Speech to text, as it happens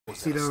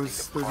See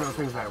those little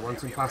things there?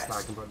 Once in past that,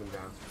 I can put them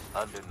down.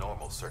 Under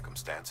normal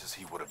circumstances,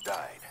 he would have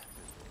died.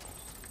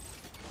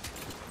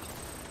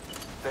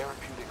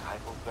 Therapeutic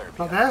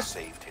hypothermia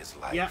saved his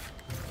life. Yep.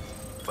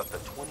 But the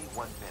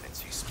 21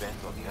 minutes he spent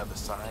on the other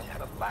side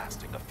had a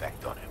lasting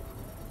effect on him.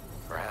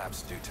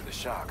 Perhaps due to the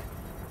shock,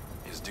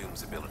 his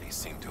Doom's abilities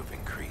seem to have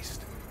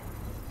increased.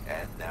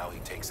 And now he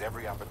takes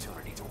every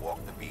opportunity to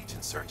walk the beach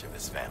in search of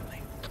his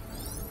family.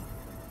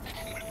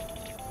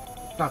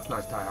 That's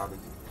nice, Die Hard.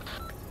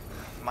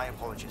 My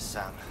apologies,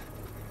 Sam.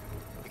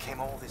 We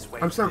came all this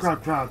way. I'm so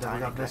quite proud that we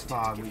got this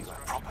far.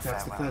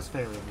 That's the first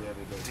failure we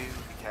ever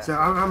did. So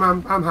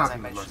I'm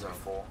happy with myself.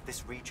 Before,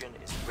 this region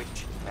is rich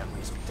in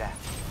memories of death,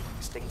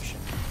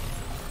 extinction.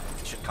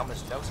 It should come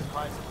as no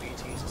surprise that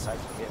BTs are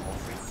cited here more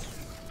frequently.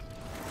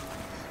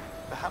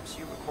 Perhaps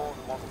you recall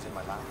the models in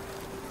my lab.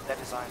 Their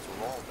designs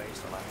were all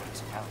based on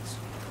eyewitness accounts.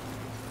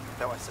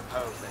 Though I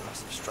suppose they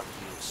must have struck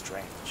you as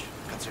strange,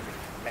 considering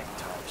many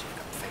times you've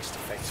come face to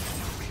face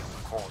with a real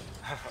recording.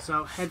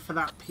 So head for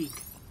that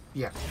peak.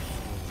 Yeah.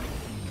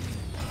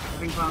 I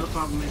think part of the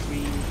problem is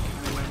we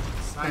kind of went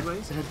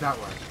sideways. Head that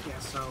way. Yeah,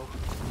 so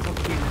up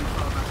here and then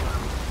follow back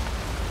around.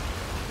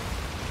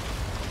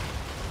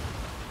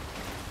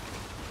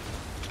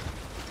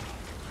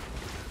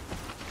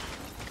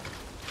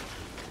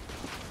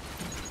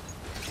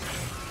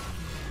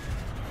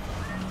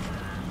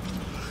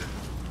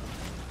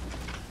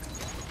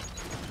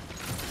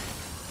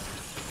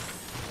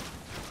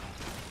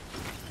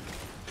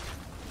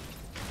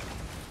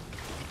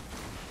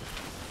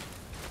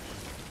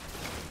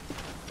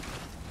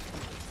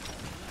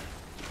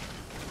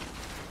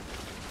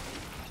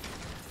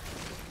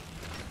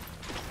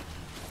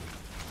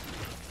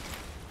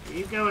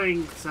 Keep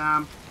going,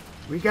 Sam.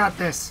 We got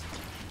this.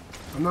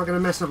 I'm not going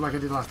to mess up like I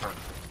did last time.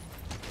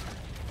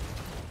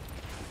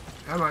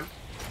 Come on.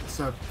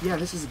 So, yeah,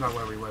 this is about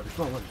where we were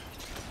before, wasn't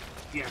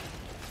it? Yeah.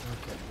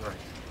 Okay, right.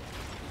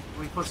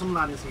 We put some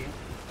ladders here.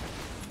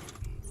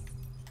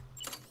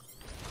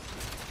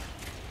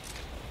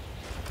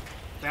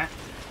 There.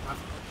 That's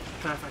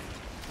perfect.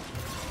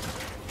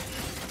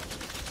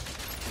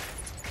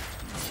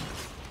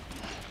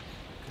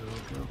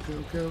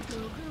 Go.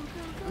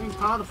 I mean,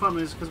 part of the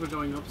problem is because we're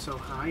going up so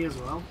high as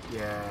well.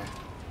 Yeah.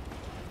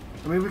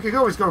 I mean, we could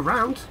always go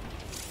around.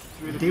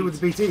 Deal with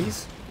the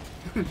BTs.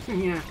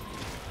 Yeah.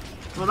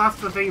 Well, that's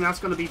the thing. That's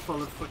going to be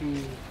full of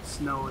fucking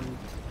snow and...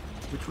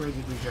 Which way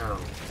did we go?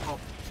 Up.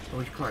 Oh,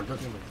 we climbed,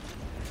 didn't we?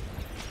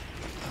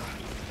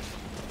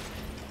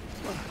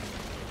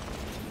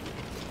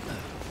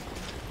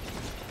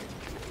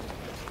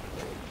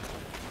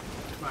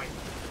 Right.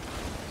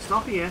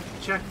 Stop here.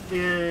 Check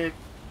the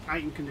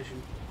item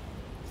condition.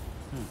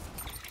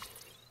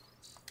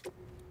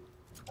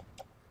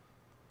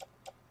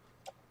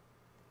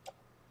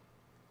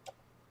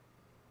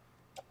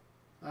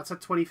 That's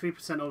at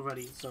 23%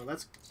 already. So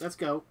let's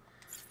go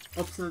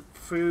up to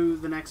through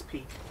the next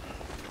peak.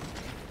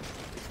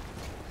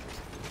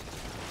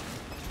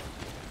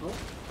 Oh.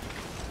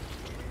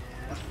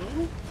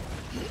 Careful.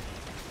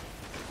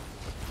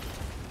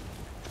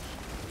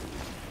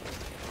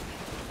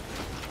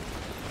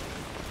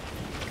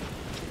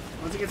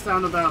 Once it gets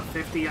down to about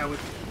 50, I would...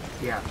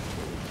 Yeah.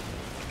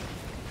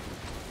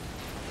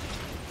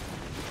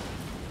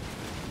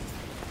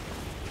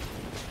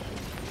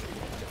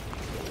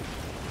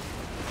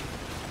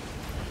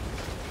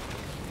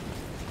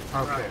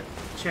 Okay. Right.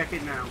 Check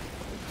it now,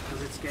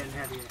 because it's getting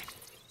heavier.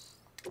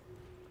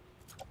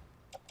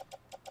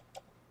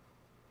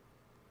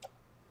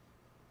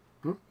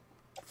 Hmm?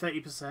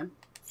 30%.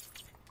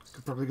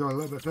 Could probably go a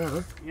little bit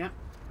further. Yeah.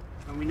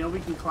 And we know we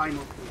can climb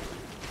up here.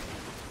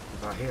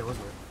 About here,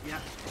 wasn't it? Yeah.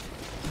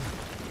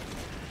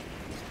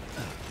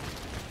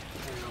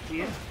 And up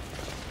here.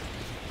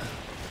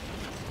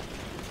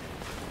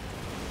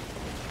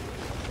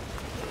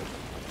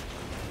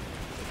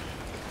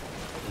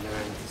 And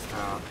then to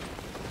start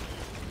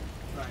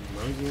Right.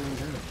 moseying on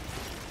down.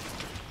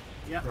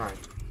 Yeah. Right.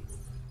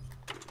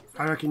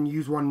 I reckon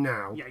use one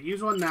now. Yeah,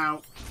 use one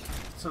now,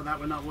 so that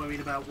we're not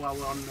worried about while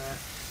we're on the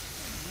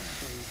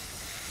thing.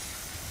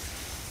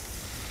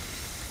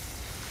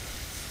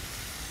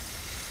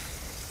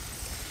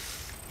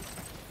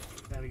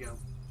 There we go.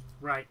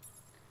 Right.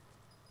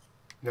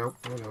 Nope,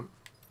 hold on.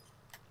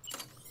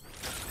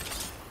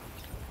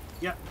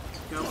 Yep.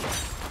 Go.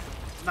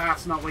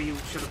 That's not where you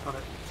should have put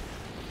it.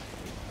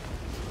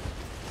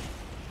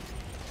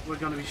 We're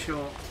going to be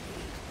short.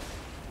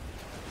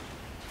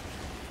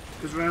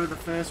 Because remember the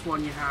first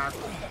one you had...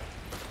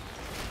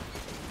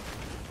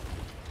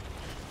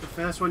 The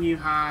first one you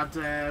had,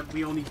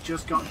 we only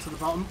just got to the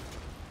bottom.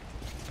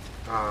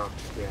 Oh,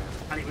 yeah.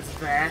 And it was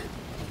there.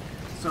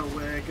 So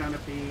we're going to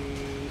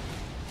be...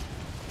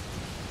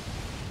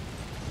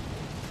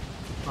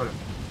 Hold on.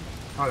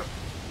 Hold on.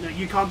 No,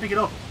 you can't pick it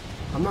up.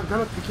 I'm not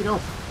gonna pick it up.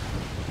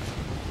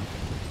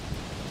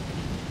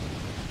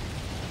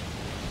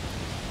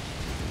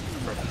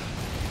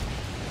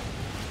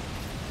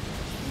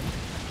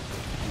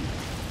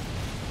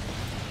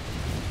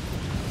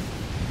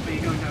 But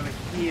you're going down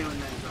here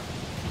and then up.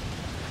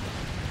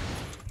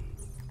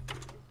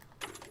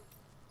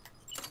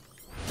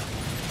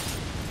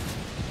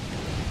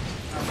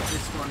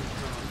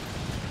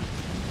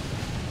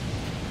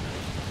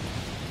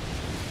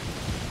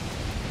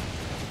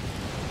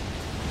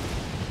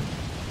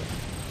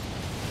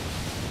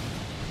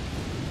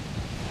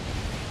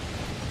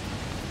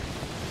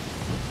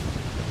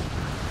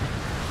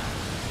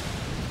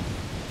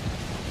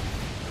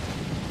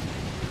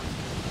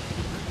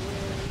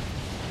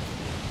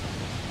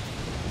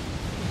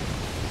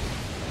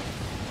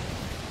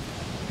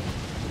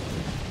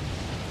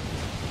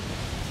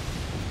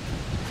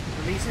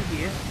 Place it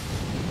here.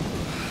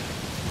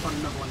 Put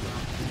another one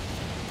down.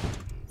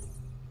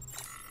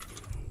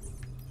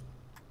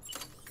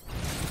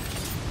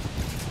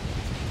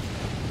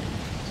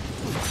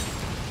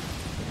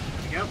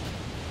 There we go.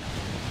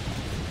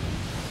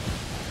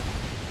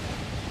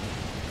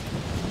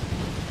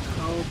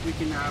 Hope we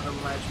can have a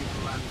ledge we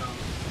can land on.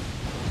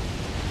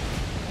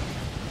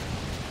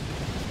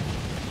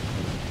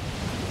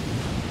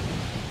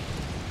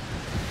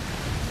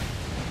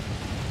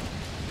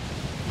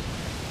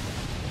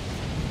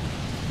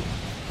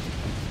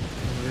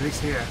 At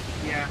least here.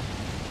 Yeah.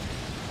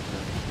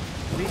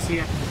 At least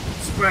here.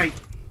 Spray.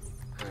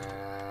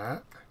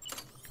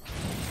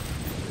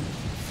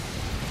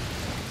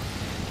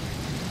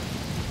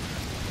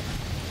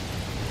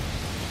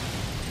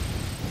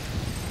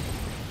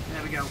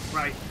 There we go.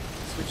 Right.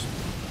 Switch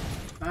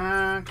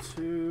back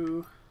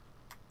to...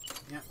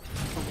 Yep.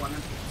 Put one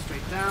in.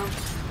 Straight down.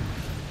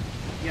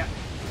 Yep.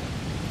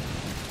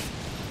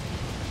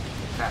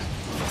 That.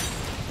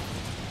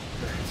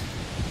 Right.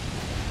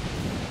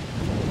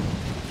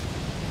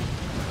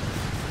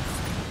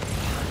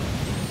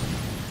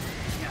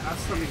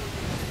 That's something we'll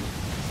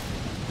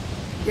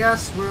do.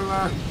 Yes, we'll,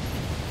 Going.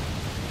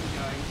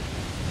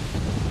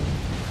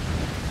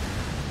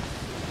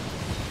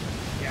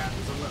 Yeah,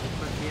 there's a little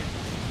clip here.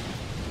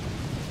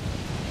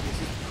 This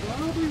is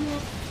probably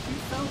what we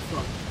fell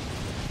from.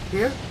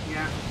 here?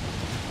 Yeah.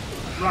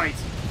 Right.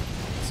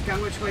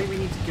 Scan which way we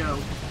need to go.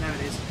 There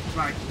it is.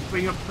 Right.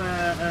 Bring up,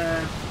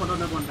 put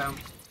another one down.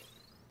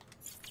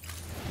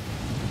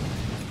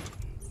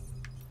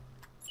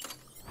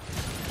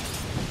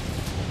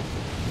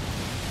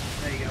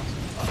 There you go.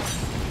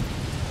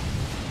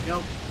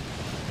 Go.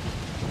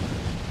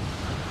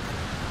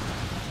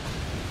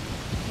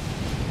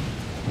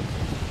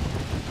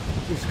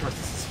 Jesus Christ,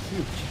 this is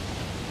huge.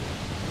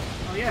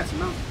 Oh yeah, it's a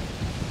mountain.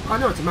 I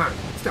know it's a mountain.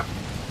 Still.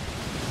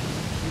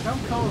 We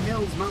don't call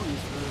hills mountains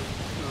for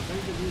a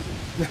very good reason.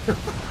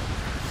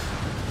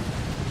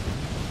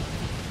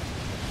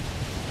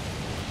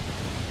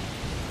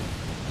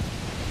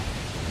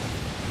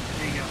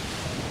 There you go.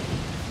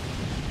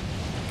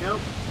 Go.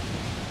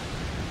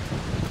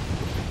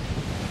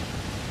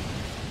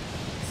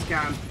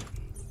 Scan.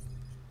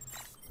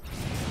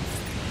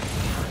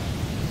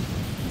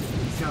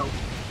 Go.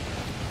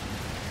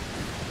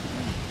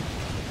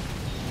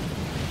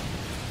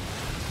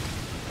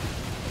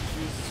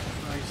 Jesus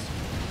Christ.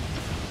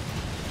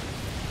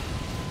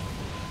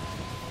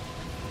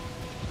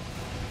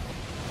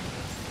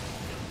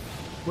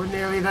 We're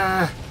nearly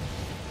there.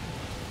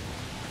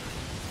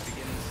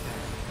 Beginning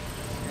scan.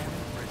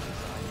 Scanning bridges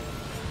ID.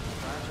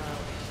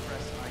 Fragile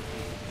Express ID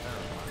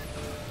verified.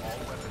 All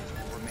weapons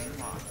will remain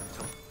locked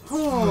until...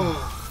 Oh.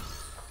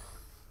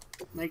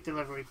 Make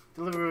delivery.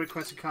 Delivery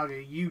requested cargo.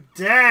 You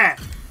dare!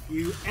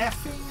 You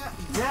effing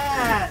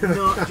dare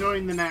not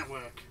join the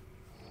network.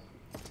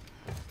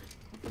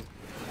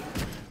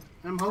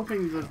 I'm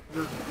hoping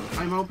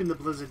the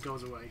blizzard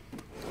goes away.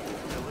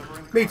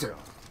 Me too.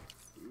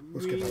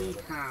 Let's get Really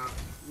that. can't.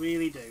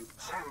 Really do.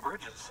 Sam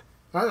Bridges.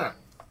 Hi there.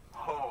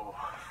 Oh,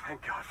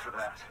 thank God for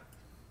that.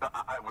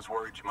 I was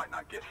worried you might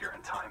not get here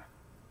in time.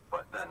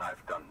 But then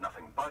I've done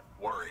nothing but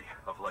worry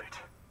of late.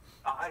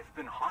 I've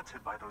been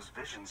haunted by those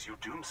visions you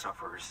Doom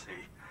sufferers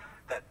see.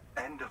 That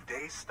end of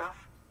days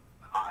stuff.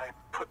 I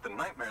put the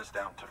nightmares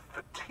down to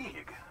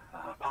fatigue.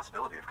 The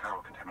possibility of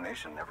chiral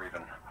contamination never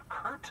even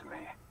occurred to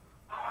me.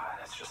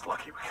 It's just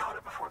lucky we caught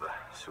it before the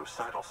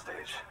suicidal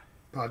stage.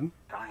 Pardon?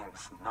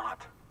 Dying's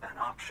not an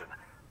option.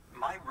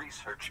 My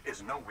research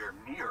is nowhere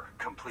near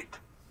complete.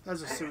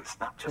 That's a suit. It's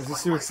not just Is my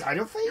this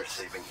suicidal life you're phase?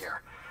 saving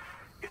here.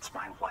 It's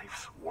my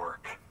life's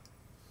work.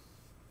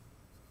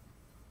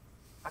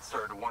 I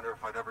started to wonder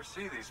if I'd ever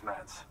see these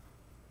meds.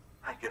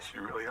 I guess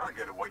you really are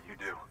good at what you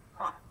do,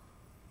 huh?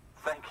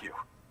 Thank you.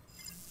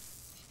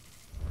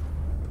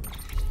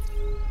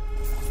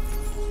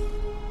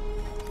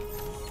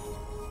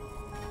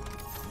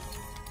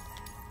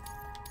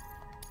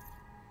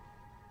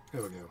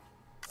 There we go.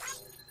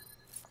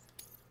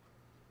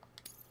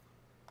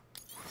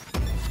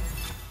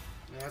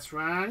 That's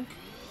rank.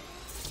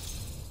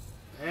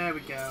 There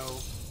we go.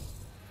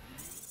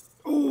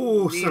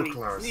 Oh, so Nearly,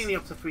 close. nearly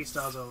up to 3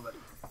 stars over.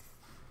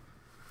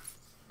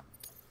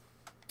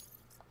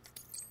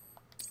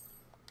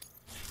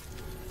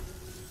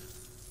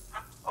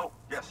 Oh,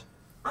 yes.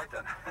 Right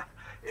then.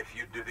 If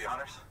you'd do the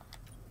honors.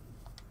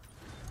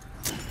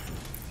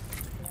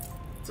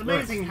 It's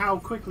amazing how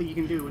quickly you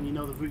can do when you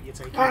know the route you're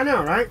taking. I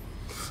know, right?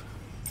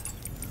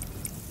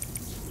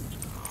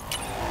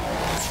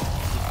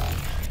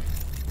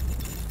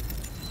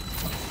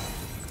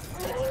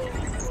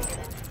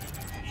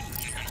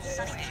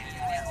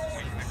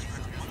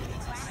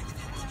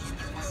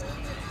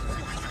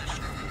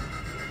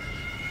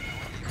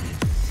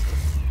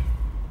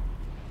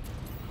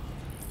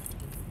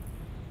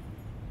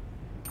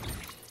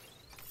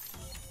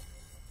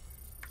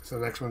 So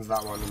the next one's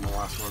that one, and the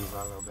last one's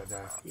that little bit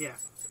there. Yeah.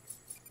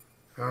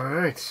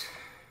 Alright.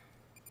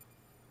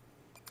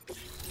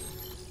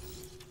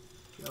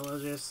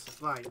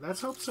 Geologist. Right,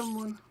 let's hope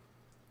someone...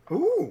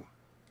 Ooh!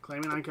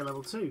 Claiming anchor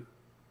level 2.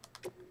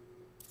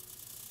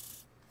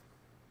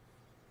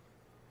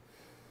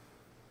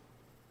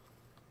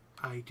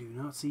 I do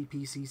not see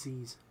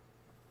PCCs.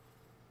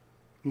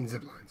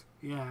 Zip lines.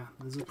 Yeah,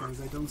 the zip lines.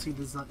 I don't see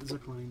the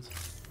zip lines.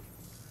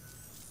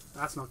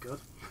 That's not good.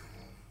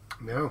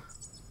 No.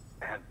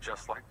 And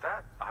just like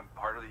that, I'm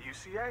part of the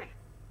UCA,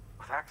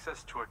 with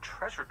access to a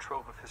treasure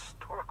trove of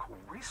historical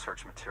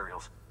research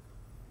materials.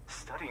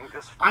 Studying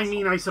this I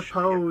mean, I should be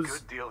suppose. a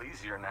good deal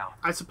easier now.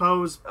 I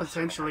suppose Assuming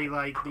potentially, I can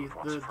like prove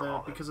once for all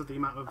that because of the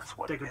amount of that's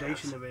what it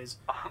degradation is. there is.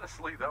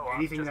 Honestly, though,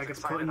 Anything I'm that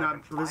just gets put in excited I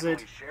that can blizzard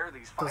finally share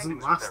these doesn't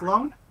findings last with everyone.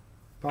 long.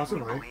 Can you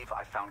Possibly. believe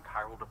I found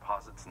chiral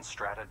deposits in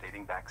strata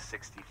dating back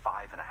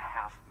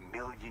 65.5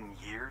 million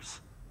years?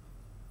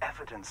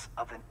 Evidence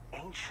of an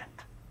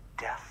ancient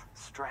death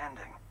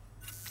stranding.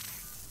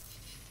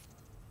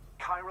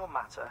 Chiral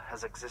matter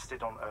has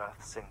existed on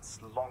Earth since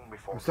long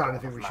before I'm the starting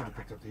to dawn think of we should have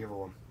man. picked up the other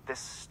one. This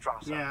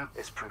strata Yeah.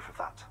 is proof of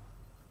that.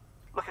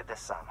 Look at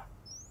this, Sam.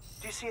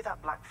 Do you see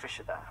that black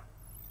fissure there?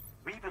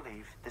 We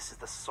believe this is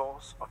the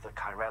source of the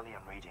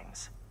Chiralian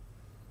readings.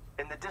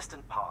 In the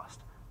distant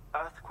past,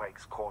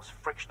 earthquakes cause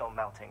frictional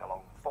melting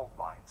along fault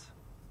lines,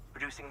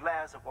 producing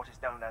layers of what is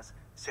known as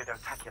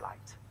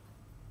pseudotaculite.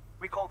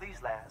 We call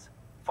these layers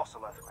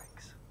fossil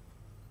earthquakes.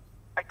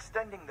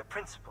 Extending the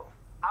principle,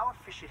 our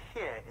fissure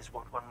here is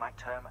what one might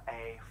term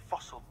a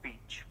fossil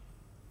beach.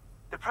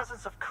 The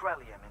presence of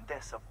Chiralium in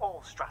this of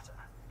all strata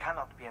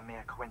cannot be a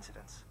mere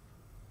coincidence.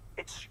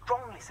 It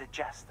strongly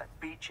suggests that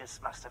beaches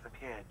must have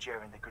appeared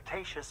during the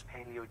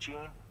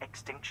Cretaceous-Paleogene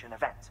extinction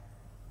event.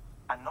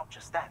 And not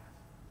just then.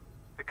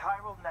 The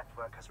chiral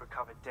network has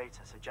recovered data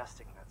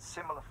suggesting that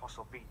similar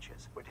fossil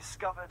beaches were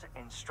discovered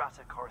in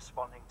strata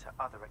corresponding to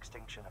other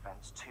extinction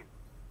events too.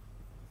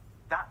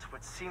 That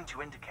would seem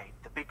to indicate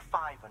the Big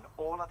Five and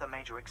all other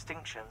major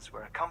extinctions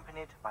were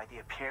accompanied by the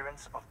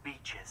appearance of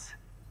beaches.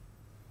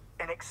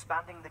 In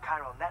expanding the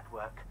chiral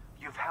network,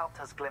 you've helped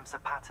us glimpse a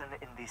pattern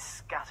in these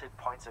scattered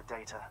points of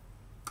data.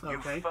 Okay.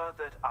 You've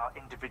furthered our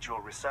individual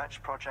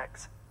research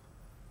projects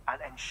and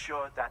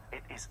ensured that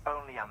it is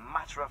only a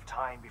matter of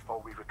time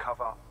before we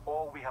recover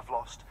all we have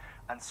lost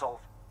and solve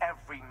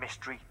every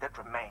mystery that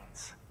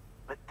remains.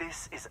 But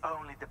this is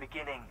only the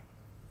beginning.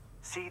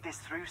 See this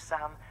through,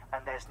 Sam,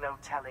 and there's no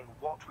telling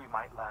what we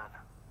might learn.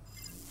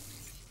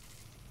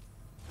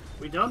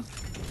 We done?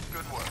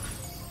 Good work.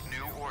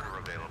 New order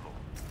available.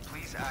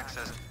 Please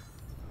access...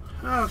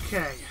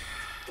 Okay.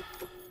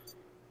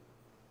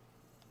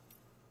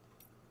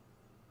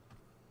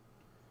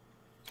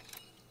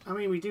 I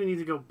mean, we do need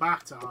to go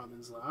back to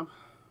Hartman's lab.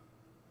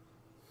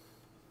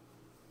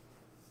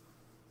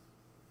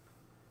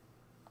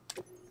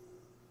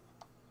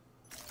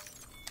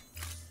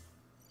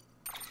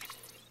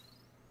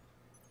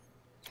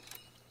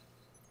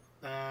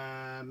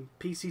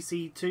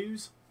 PCC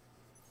 2s.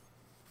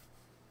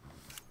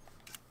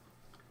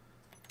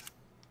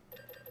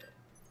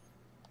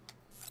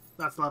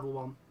 That's level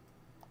 1.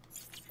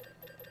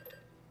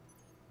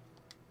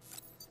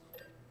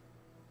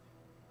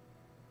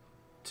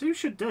 Two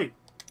should do.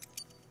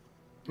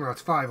 Well,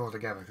 it's 5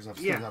 altogether because I've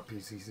still Yeah. got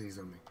PCCs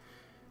on me.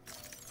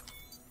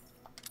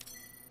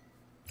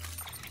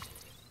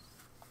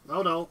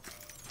 Oh no.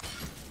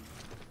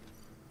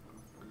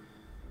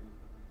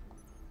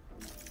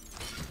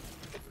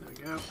 There we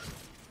go.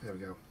 There we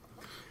go.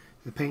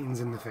 The painting's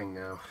in the thing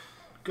now.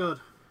 Good.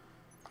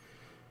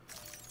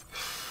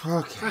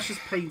 Okay. Precious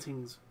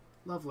paintings.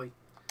 Lovely.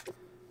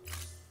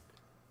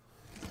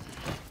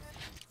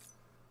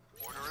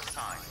 Order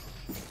assigned.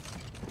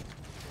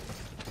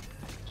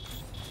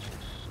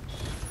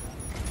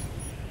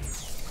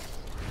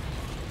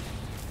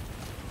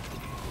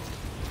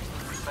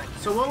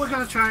 So what we're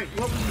gonna try,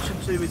 what we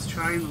should do is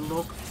try and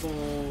look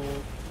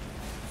for.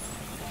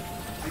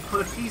 I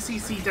put a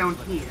PCC down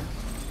here.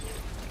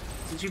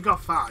 Since you've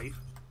got 5.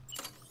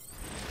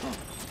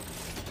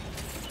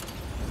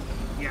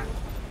 Yeah.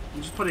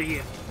 You just put it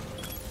here.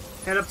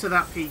 Head up to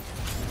that peak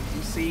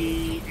and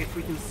see if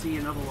we can see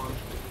another one.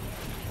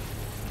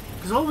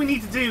 Because all we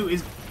need to do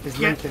is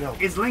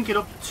link it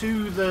up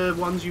to the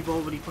ones you've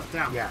already put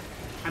down. Yeah.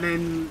 And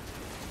then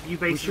you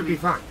basically We should be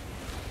fine.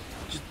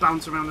 just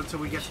bounce around until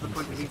we get to the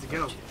point we need to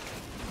go.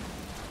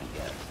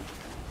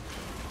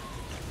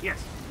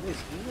 Yes, it is.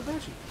 It is a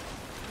version.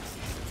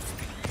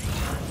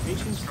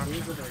 Patience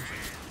is a version.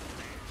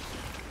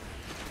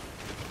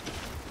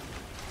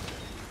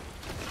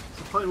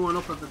 So putting one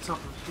up at the top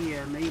of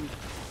here, maybe.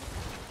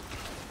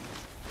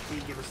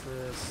 Maybe give us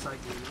the sight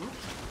we want.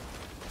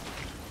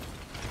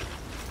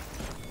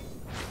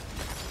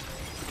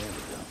 There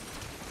we go.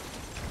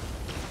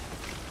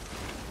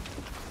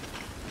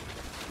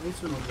 At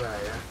least, when, There,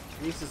 yeah.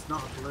 at least it's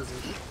not a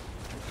blizzard.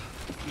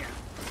 Yeah.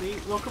 See,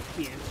 look up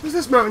here. Does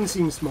this mountain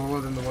seem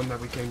smaller than the one that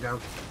we came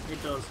down?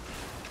 It does.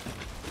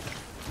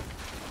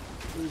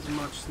 It is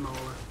much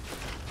smaller.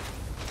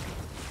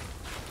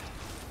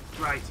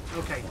 Right,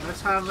 okay,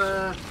 let's have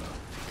a...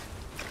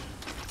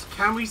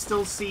 Can we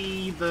still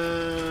see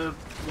the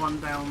one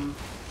down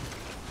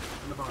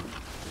on the bottom?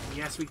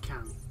 Yes, we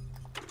can.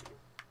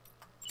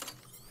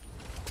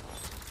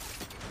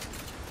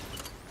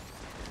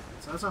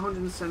 So that's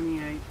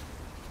 178.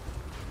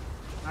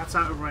 That's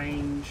out of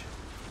range.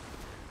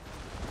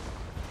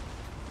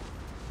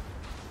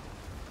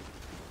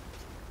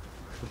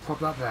 We'll pop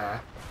that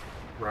there,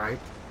 right?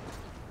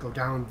 Go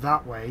down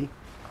that way,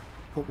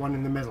 put one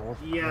in the middle,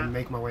 Yeah. and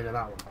make my way to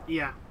that one.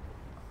 Yeah.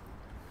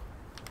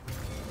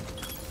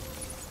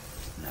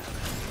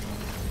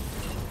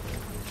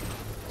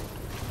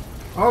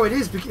 Oh, it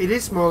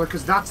is smaller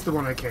because that's the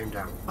one I came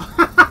down.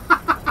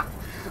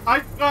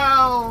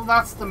 Well,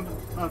 that's the...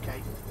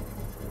 Okay.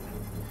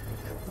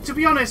 To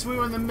be honest, we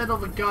were in the middle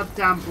of a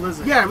goddamn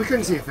blizzard. Yeah, we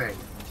couldn't see a thing.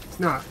 It's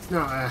not,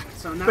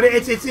 So now but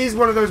it is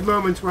one of those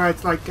moments where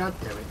it's like, God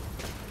damn it.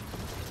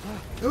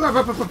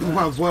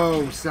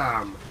 Whoa,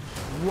 Sam.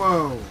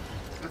 Whoa.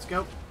 Let's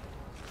go.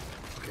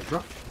 Okay,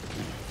 drop.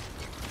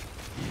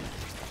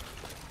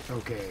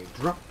 Okay,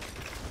 drop.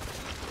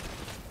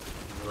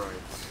 Right.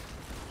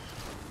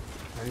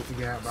 I need to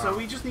get about... So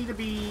we just need to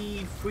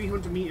be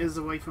 300 meters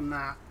away from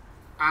that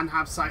and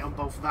have sight on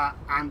both that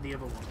and the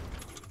other one.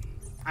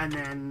 And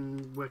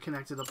then we're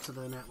connected up to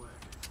the network.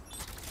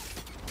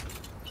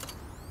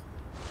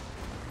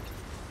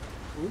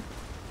 Oh.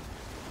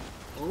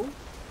 Oh.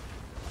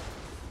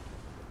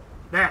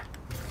 There.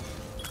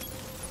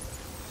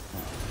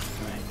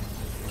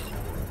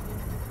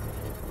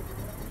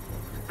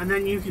 And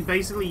then you can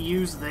basically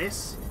use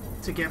this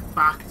to get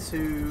back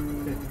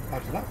to...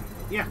 Back to that?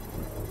 Yeah.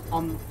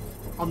 On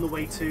the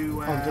way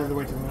to... Until the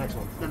way to the next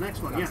one. The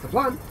next one, That's yeah. the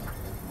plan.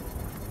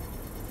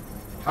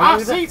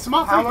 See,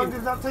 smart How thinking. long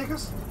did that take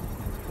us?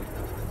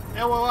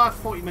 Yeah, well, I have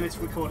 40 minutes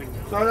recording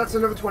now. So that's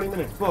another 20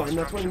 minutes. But in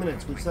that 20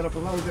 minutes, we've set up a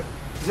load of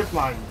zip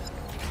lines.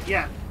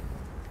 Yeah.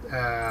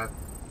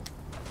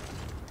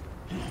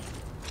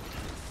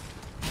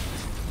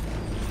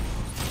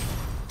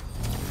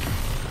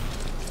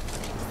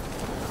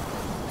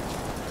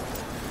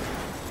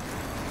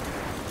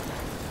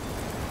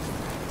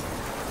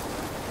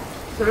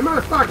 So the matter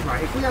of fact,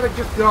 right, if we had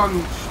just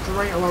gone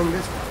straight along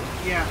this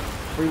way, Yeah.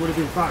 we would have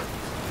been fine.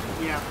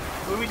 Yeah.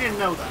 But we didn't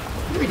know that.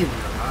 We didn't know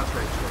that, that's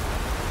very true.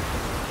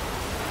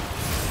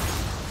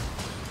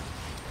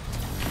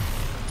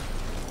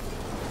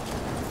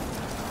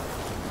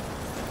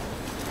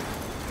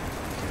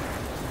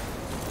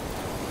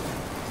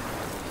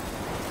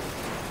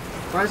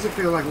 Why does it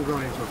feel like I'm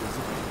going into a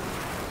blizzard?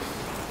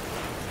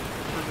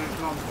 Because we've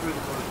gone through the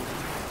blizzard.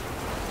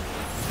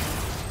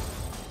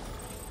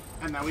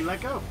 And now we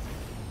let go.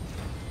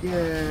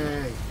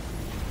 Yay!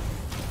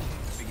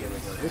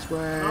 Go this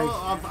way.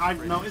 Oh,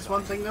 I've noticed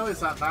one thing though, is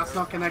that that's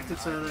not connected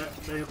to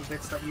the other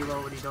bits that you've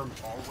already done.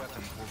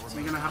 So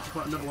you're going to have to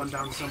put another one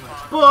down somewhere.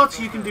 But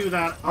you can do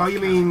that. Oh, you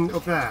mean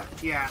up there?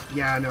 Yeah.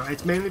 Yeah, no,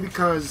 it's mainly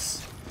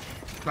because,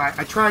 right,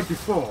 I tried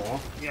before,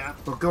 Yeah.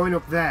 but going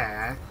up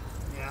there,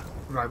 Yeah.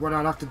 right, what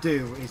I'd have to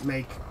do is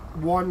make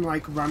one,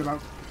 like, round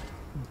about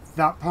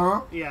that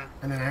part, Yeah.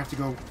 and then I have to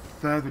go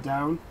further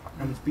down,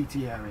 and it's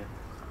BT area.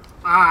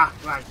 Ah,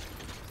 right.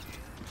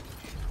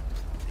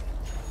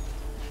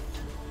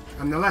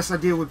 And the less I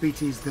deal with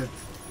BTs, the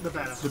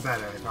better. the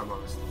better, if I'm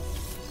honest.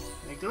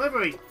 Make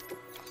delivery.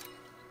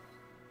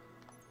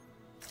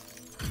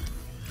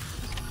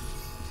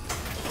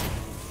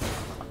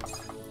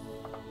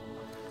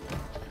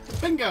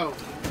 Bingo.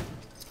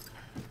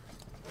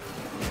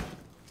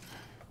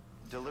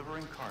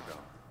 Delivering cargo.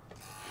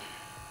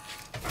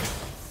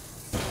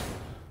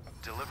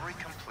 Delivery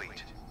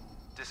complete.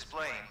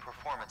 Displaying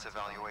performance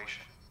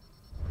evaluation.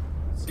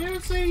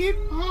 Seriously,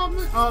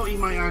 oh, he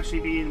might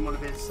actually be in one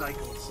of his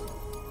cycles.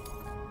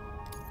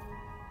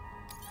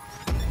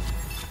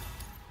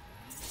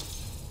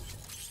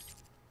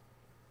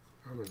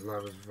 How much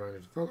lava is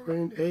provided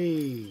following?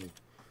 Hey!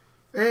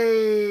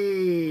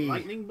 Hey!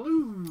 Lightning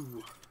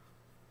blue.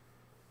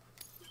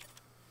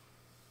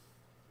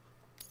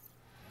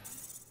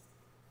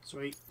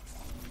 Sweet.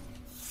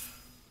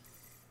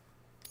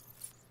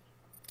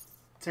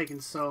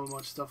 Taking so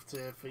much stuff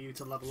for you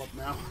to level up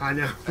now. I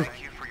know.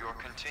 Thank you for your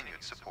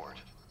continued support.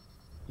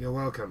 You're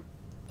welcome.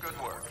 Good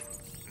work.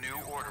 New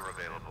order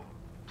available.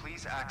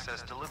 Please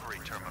access delivery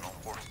terminal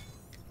or...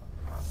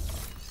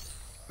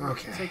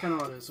 Okay. Take on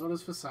orders.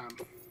 Orders for Sam.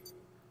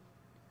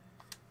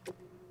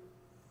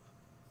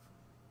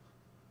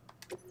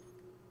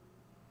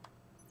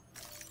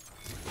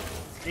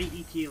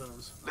 $80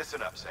 kilos.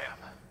 Listen up, Sam.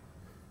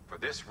 For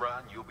this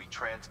run, you'll be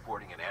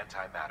transporting an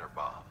antimatter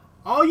bomb.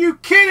 Are you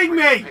kidding A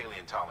me?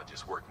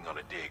 paleontologist working on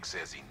a dig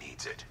says he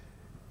needs it.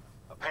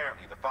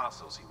 Apparently, the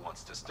fossils he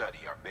wants to study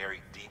are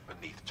buried deep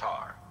beneath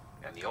tar,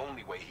 and the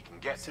only way he can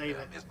get to Save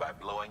them it. is by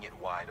blowing it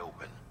wide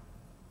open.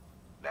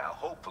 Now,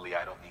 hopefully,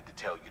 I don't need to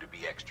tell you to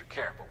be extra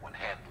careful when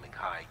handling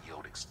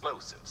high-yield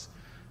explosives,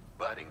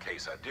 but in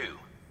case I do,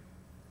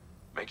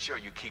 make sure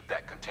you keep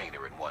that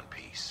container in one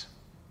piece,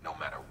 no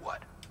matter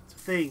what.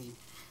 Thing.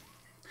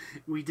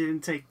 We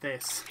didn't take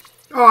this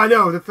Oh, I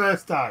know, the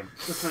first time.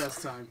 the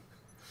first time.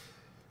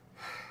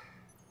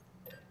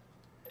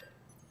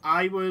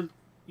 I would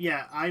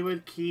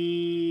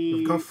keep...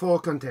 We've got 4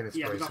 container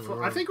Yeah, sprays. we've got so four.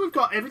 we're I on. think we've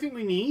got everything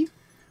we need.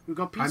 We've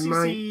got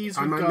PCCs.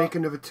 I might we've got... make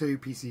another 2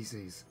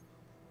 PCCs.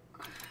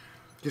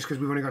 Just because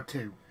we've only got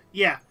 2.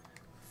 Yeah.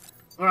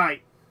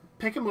 Alright.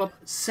 Pick them up,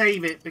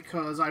 save it,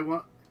 because I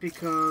want...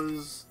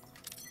 Because...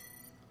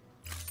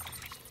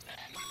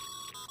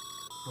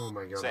 Oh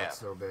my god, Sam, that's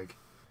so big.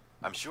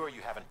 I'm sure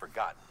you haven't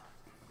forgotten,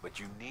 but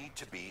you need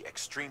to be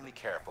extremely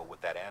careful with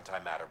that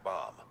antimatter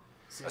bomb.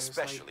 Seriously?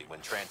 Especially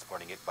when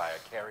transporting it by a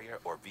carrier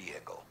or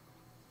vehicle.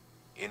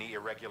 Any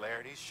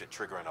irregularities should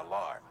trigger an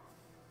alarm.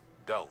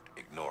 Don't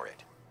ignore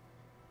it.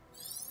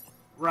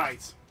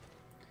 Right.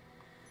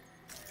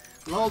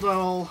 Load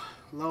all.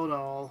 Load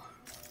all.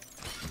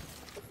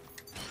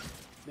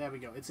 There we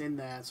go. It's in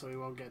there, so we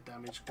won't get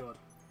damaged. Good.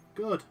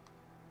 Good.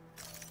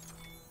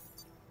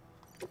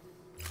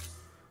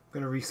 I'm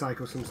gonna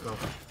recycle some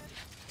stuff.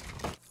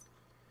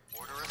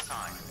 Order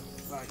assigned.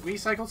 Right,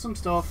 recycle some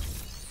stuff,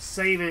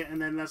 save it, and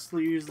then let's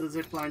use the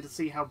zipline to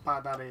see how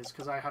bad that is,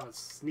 because I have a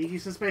sneaky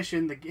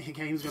suspicion the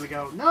game's gonna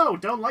go, no,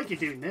 don't like you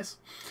doing this.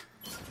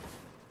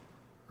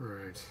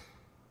 Right.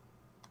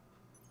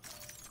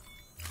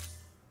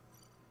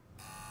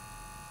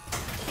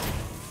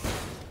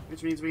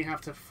 Which means we have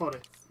to foot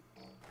it.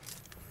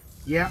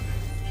 Yeah.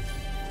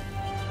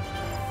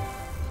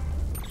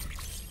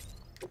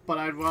 But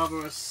I'd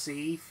rather us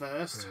see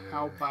first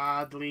how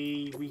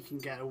badly we can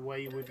get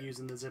away with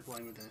using the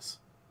zipline with this.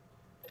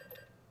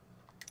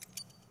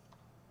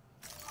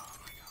 Oh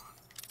my god.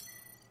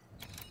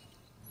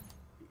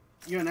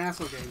 You're an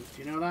asshole, game.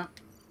 Do you know that?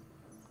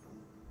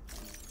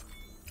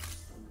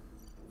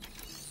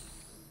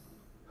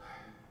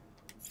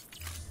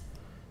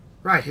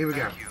 Right, here we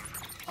go.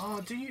 Oh,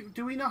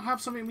 do we not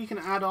have something we can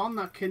add on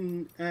that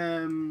can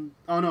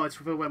oh no, it's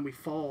for when we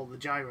fall, the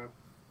gyro.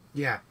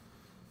 Yeah.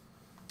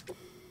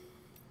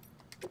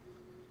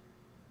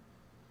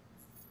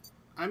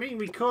 I mean,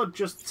 we could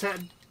just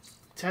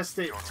test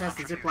the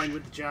zipline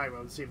with the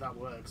gyro and see if that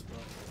works. But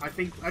I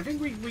think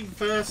we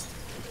first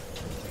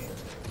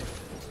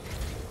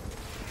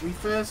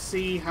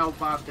see how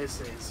bad this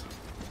is.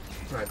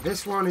 Right,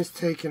 this one is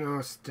taking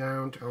us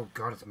down to... Oh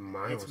god, it's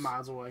miles. It's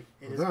miles away.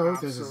 Although,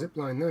 there's a zip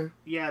line there.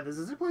 Yeah, there's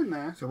a zipline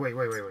there. So wait.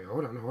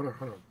 Hold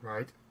on.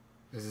 Right.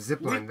 There's a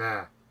zip line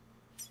there.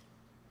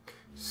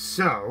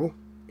 So...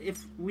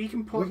 If we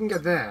can put... We can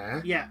get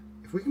there. Yeah.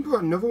 If we can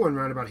put another one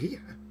round about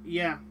here...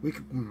 Yeah. We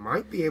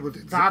might be able to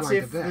zip line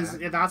to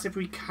there. That's if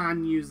we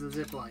can use the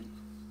zipline.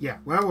 Yeah,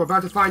 well, we're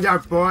about to find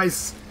out,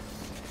 boys.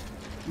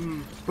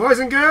 Boys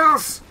and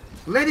girls,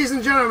 ladies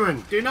and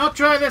gentlemen. Do not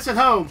try this at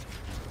home.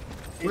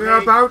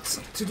 We're about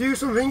to do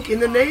something in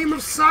the name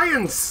of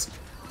science.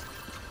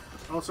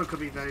 Also could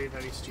be very,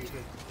 very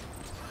stupid.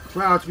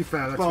 Well, to be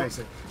fair, let's face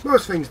it.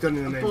 Most things done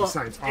in the name of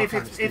science are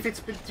kind of stupid. If it's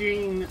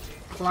between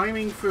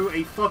climbing through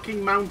a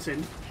fucking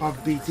mountain... Of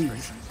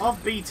BTs.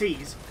 Of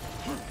BTs...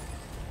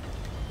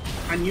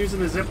 And using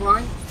the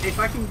zipline, if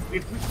we can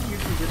use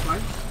the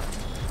zipline,